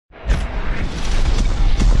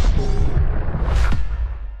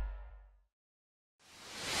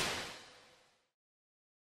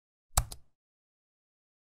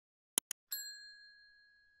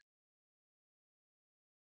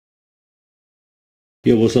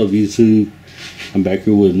Yeah, what's up YouTube? I'm back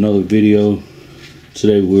here with another video.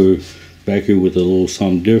 Today we're back here with a little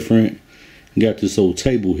something different. Got this old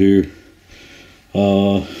table here.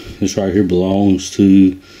 This right here belongs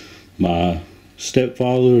to my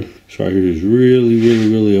stepfather. This right here is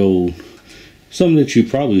really old. Something that you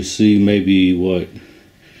probably see maybe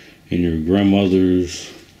in your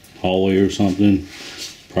grandmother's hallway or something.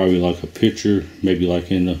 Probably like a picture, maybe like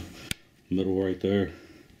in the middle right there.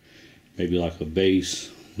 Maybe like a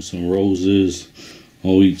vase with some roses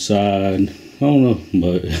on each side. I don't know,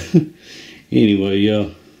 but anyway, yeah.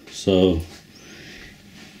 So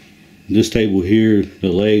this table here,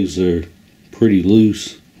 the legs are pretty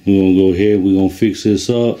loose. We're gonna go ahead, we're gonna fix this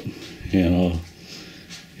up, and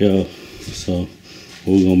yeah. So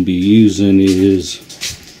what we're gonna be using is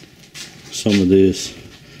some of this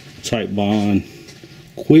Tight Bond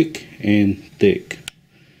Quick and Thick.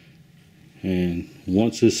 And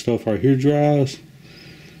once this stuff right here dries,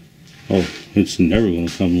 it's never going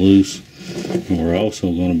to come loose. And we're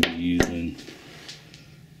also going to be using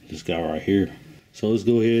this guy right here. So let's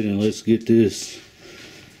go ahead and let's get this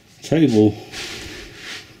table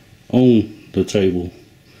on the table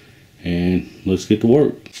and let's get to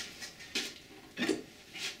work.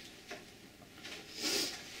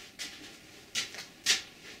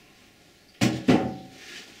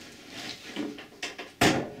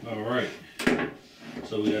 Alright,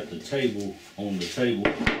 so we got the table on the table,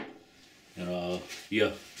 and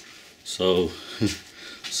yeah, so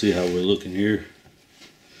see how we're looking here.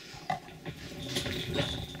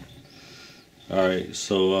 Alright,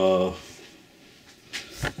 so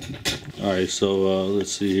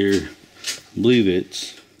let's see here. I believe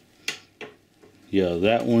it's, yeah,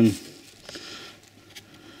 that one.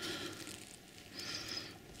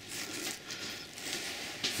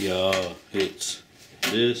 Yeah, it's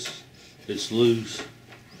this, it's loose.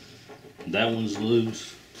 That one's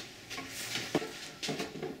loose.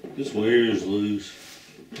 This one here is loose.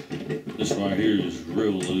 This right here is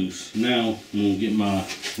real loose. Now I'm gonna get my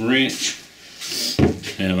wrench,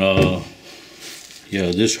 and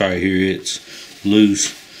yeah, this right here, it's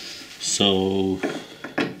loose. So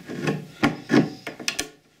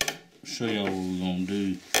show y'all what we're gonna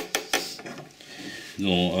do.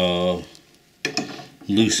 We're gonna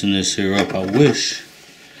loosen this here up. I wish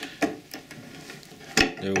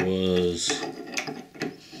there was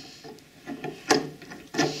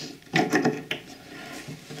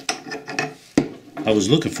I was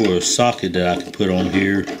looking for a socket that I could put on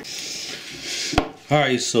here.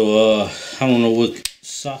 Alright, so I don't know what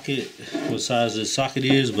size this socket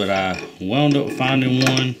is, but I wound up finding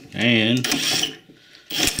one, and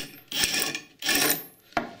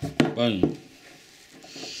boom.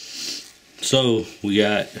 So we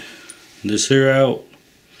got this here out.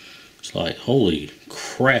 It's like, holy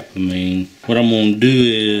crap. I mean, what I'm gonna do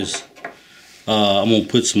is I'm gonna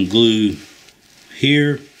put some glue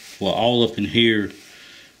here, well, all up in here,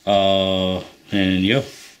 and yeah.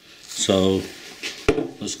 So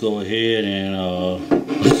let's go ahead and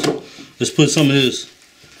let's put some of this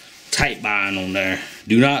Tight Bond on there.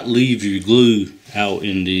 Do not leave your glue out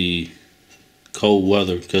in the cold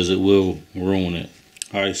weather because it will ruin it.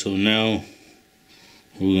 Alright, so now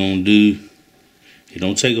what we're gonna do, it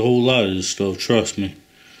don't take a whole lot of this stuff, trust me.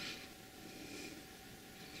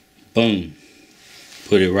 Boom.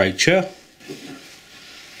 Put it right here.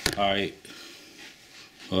 Alright.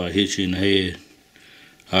 I hit you in the head.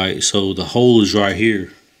 Alright, so the hole is right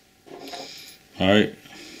here. Alright.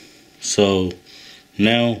 So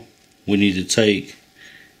now we need to take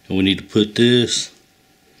and we need to put this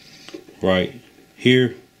right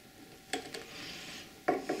here.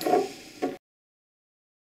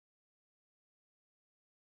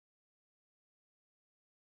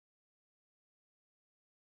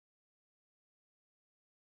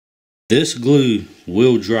 This glue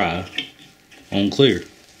will dry on clear.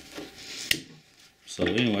 So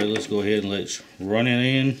anyway, let's go ahead and let's run it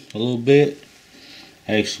in a little bit.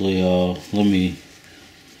 Actually, let me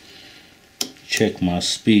check my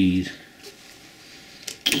speed.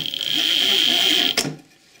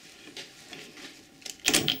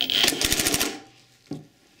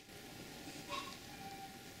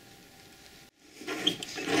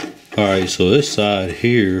 Alright, so this side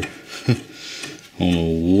here, I don't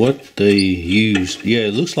know what they used. Yeah,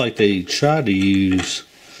 it looks like they tried to use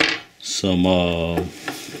some,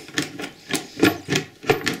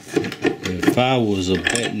 if I was a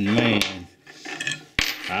betting man,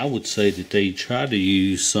 I would say that they tried to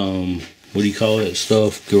use some, what do you call that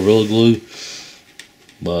stuff? Gorilla Glue.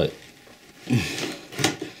 But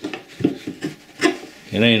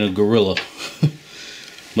it ain't a gorilla.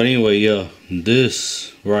 But anyway, yeah,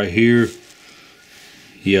 this right here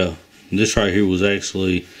yeah, this right here was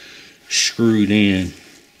actually screwed in.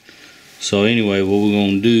 So anyway, what we're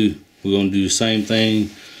gonna do the same thing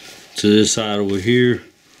to this side over here.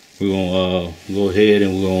 We're gonna go ahead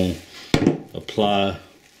and we're gonna apply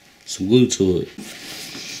some glue to it.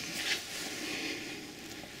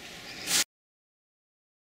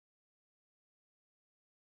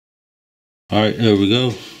 All right, there we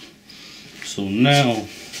go. So now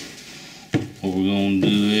what we're gonna do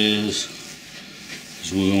is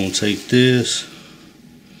we're gonna take this,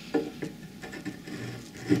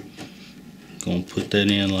 gonna put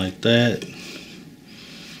that in like that.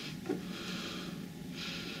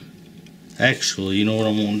 Actually, you know what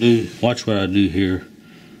I'm gonna do? Watch what I do here.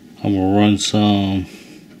 I'm gonna run some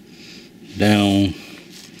down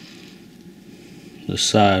the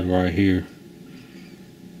side right here.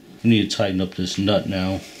 We need to tighten up this nut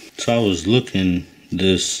now. So I was looking at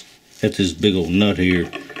this big old nut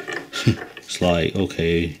here. It's like,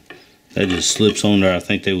 okay, that just slips on there. I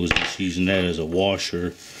think they was just using that as a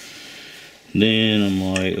washer. Then I'm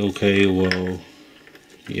like, okay, well,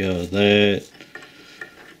 yeah, that.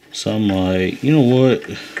 So I'm like, you know what?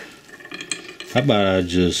 How about I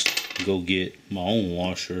just go get my own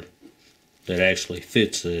washer that actually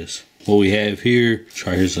fits this? What we have here,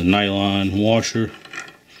 right here's a nylon washer.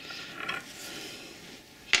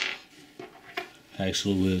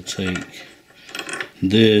 Actually, we'll take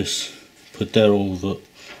this, put that over,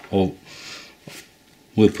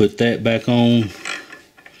 we'll put that back on,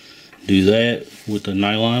 do that with the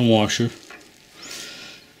nylon washer,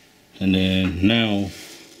 and then now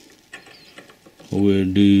what we'll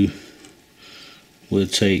do, we'll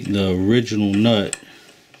take the original nut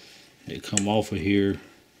that come off of here,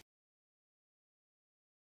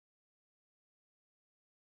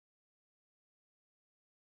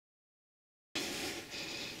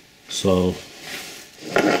 so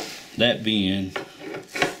that being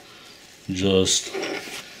just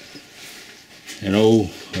an old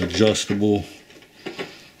adjustable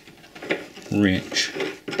wrench.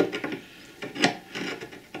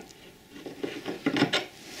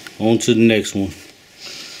 On to the next one.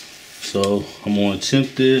 So I'm gonna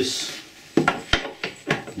attempt this. I'm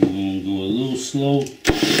gonna go a little slow.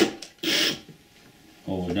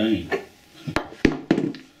 Oh dang.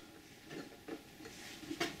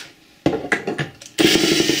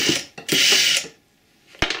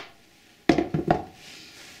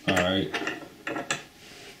 Alright.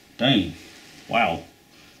 Dang. Wow.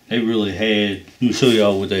 They really had, let me show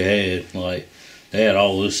y'all what they had. Like, they had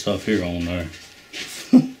all this stuff here on there.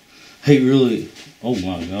 They really, oh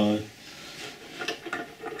my god.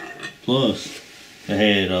 Plus, they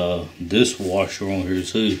had this washer on here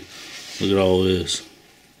too. Look at all this.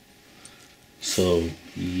 So,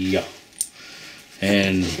 yeah.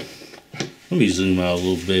 And let me zoom out a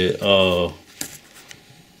little bit.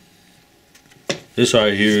 This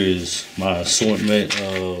right here is my assortment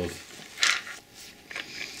of,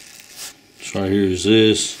 this right here is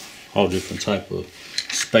this, all different type of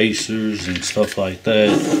spacers and stuff like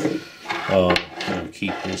that. I'm gonna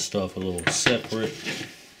keep this stuff a little separate.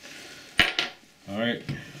 Alright.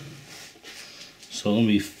 So let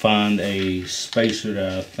me find a spacer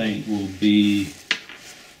that I think will be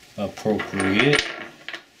appropriate.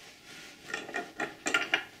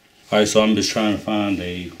 Alright, so I'm just trying to find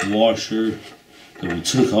a washer that we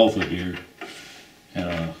took off of here and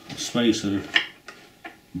a spacer.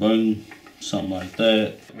 Boom, something like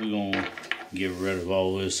that. We're gonna get rid of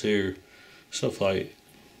all this here. Stuff like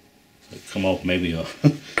come off maybe a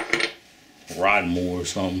rod more or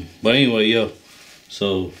something. But anyway, yeah.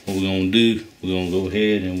 So what we're gonna do, we're gonna go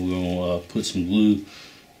ahead and we're gonna put some glue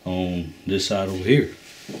on this side over here.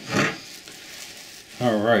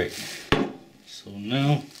 All right. So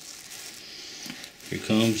now here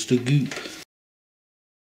comes the goop.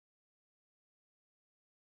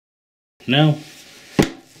 Now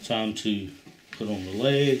time to put on the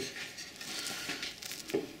leg.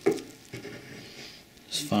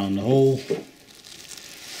 Just find the hole.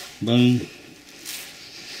 Boom.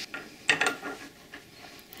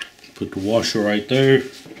 Put the washer right there.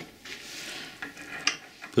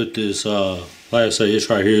 Put this, like I say, this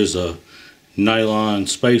right here is a nylon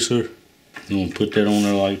spacer. You want to put that on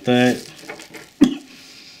there like that.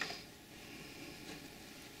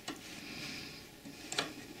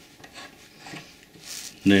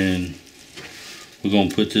 Then we're going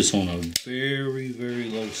to put this on a very, very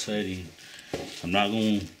low setting. I'm not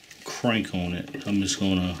going to crank on it. I'm just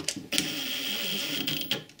going to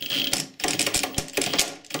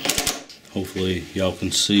hopefully y'all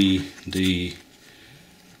can see the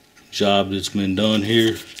job that's been done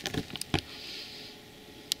here.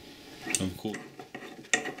 Of course.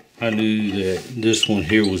 I knew that this one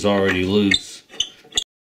here was already loose.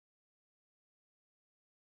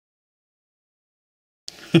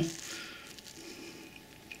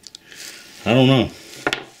 I don't know.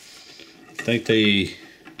 You think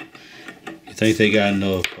they got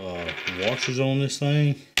enough washers on this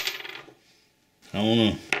thing? I don't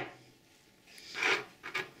know.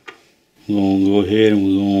 We're gonna go ahead and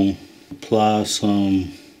we're gonna apply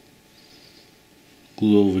some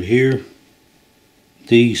glue over here.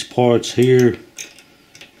 These parts here,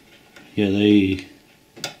 yeah,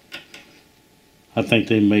 I think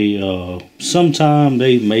they may, sometime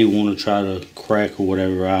they may want to try to crack or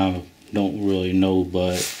whatever. I don't really know,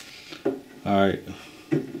 but alright.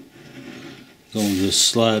 Gonna just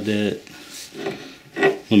slide that.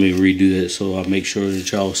 Let me redo that so I make sure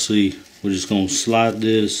that y'all see. We're just gonna slide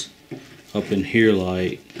this up in here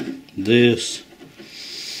like this.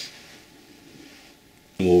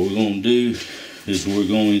 And what we're gonna do is we're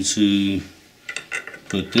going to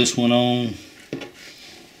put this one on,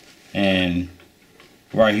 and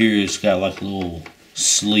right here it's got like a little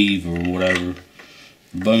sleeve or whatever.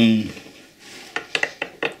 Boom.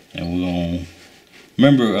 And we're gonna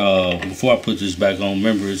remember, before I put this back on,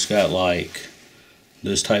 remember it's got like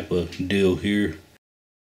this type of deal here.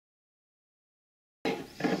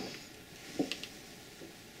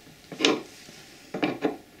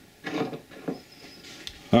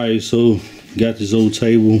 Alright, so got this old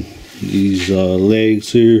table, these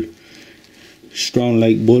legs here, strong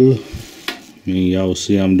like butter. And y'all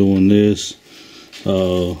see I'm doing this.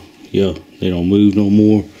 Yeah, they don't move no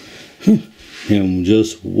more. And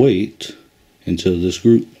just wait until this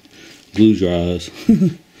glue dries.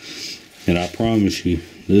 And I promise you,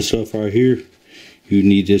 this stuff right here, you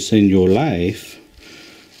need this in your life.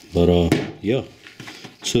 But yeah,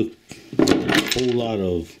 took a whole lot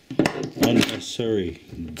of unnecessary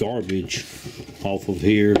garbage off of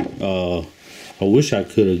here. I wish I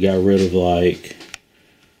could have got rid of like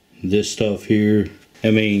this stuff here.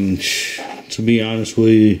 I mean, to be honest with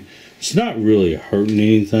you, it's not really hurting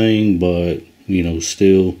anything, but you know,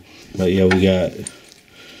 still. But yeah, we got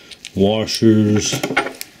washers,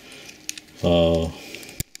 all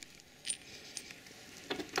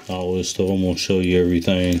this stuff. I'm gonna show you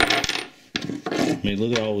everything. I mean,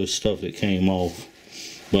 look at all this stuff that came off.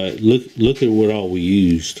 But look at what all we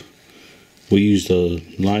used. We used a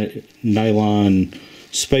nylon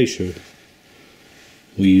spacer.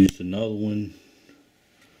 We used another one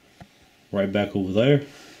right back over there.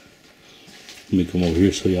 Let me come over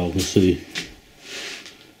here so y'all can see.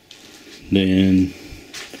 Then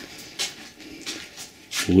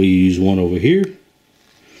we use one over here.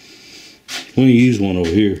 We use one over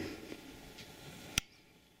here.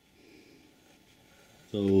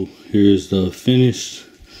 So here's the finished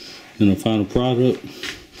and the final product.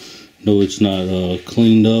 No, it's not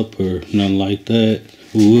cleaned up or nothing like that.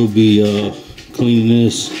 We will be cleaning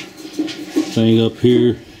this thing up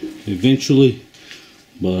here eventually.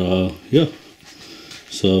 But yeah.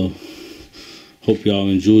 So hope y'all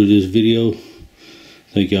enjoyed this video.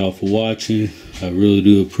 Thank y'all for watching. I really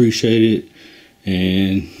do appreciate it.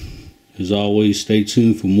 And as always, stay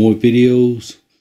tuned for more videos.